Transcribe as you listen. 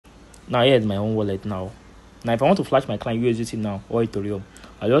Now here's my own wallet now. Now if I want to flash my client USDT now or Ethereum,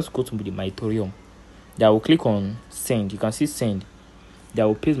 I'll just go to my Ethereum. Then I will click on send. You can see send. Then I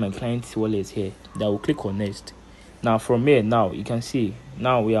will paste my client's wallet here. Then I will click on next. Now from here, now you can see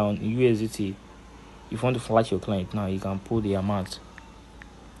now we are on USDT. If you want to flash your client now, you can put the amount.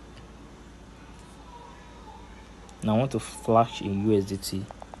 Now I want to flash in USDT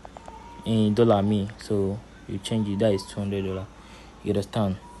in $me, so you change it. That is $200. You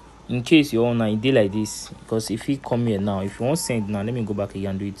understand? In case you want a day like this, because if you come here now, if you want send now, let me go back again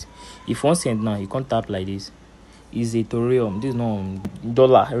and do it. If you want send now, you can't tap like this. Is Ethereum. This is not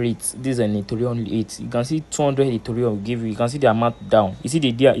dollar rate. This is an Ethereum rate. You can see 200 Ethereum give you. You can see the amount down. You see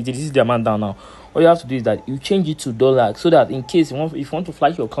this is the amount down now. All you have to do is that you change it to dollar, so that in case if you want to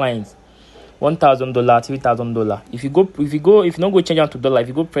flash your clients $1,000, $3,000. If you don't go change out to dollar, if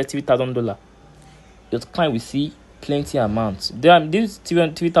you go press $3,000, your client will see plenty amounts. This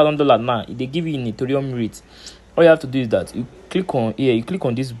 $3,000 now, they give you in Ethereum rate. All you have to do is that you click on here, you click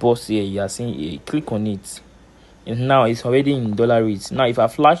on this box here, you are seeing here, click on it. And now it's already in dollar rates. Now if I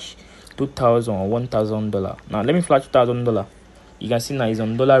flash $2,000 or $1,000, now let me flash $2,000. You can see now it's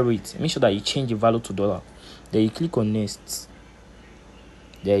on dollar rate. Make sure that you change the value to dollar. Then you click on next.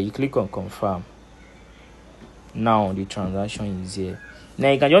 Then you click on confirm. Now the transaction is here.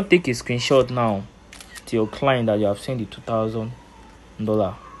 Now you can just take a screenshot now to your client that you have sent the $2,000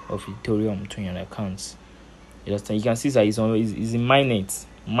 of Ethereum to your accounts. You can see that it's in Mainnet.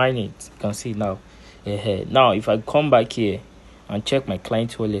 You can see it now. Now if I come back here and check my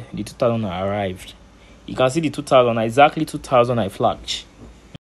client wallet, the 2,000 arrived. You can see the 2,000, exactly 2,000 I flashed.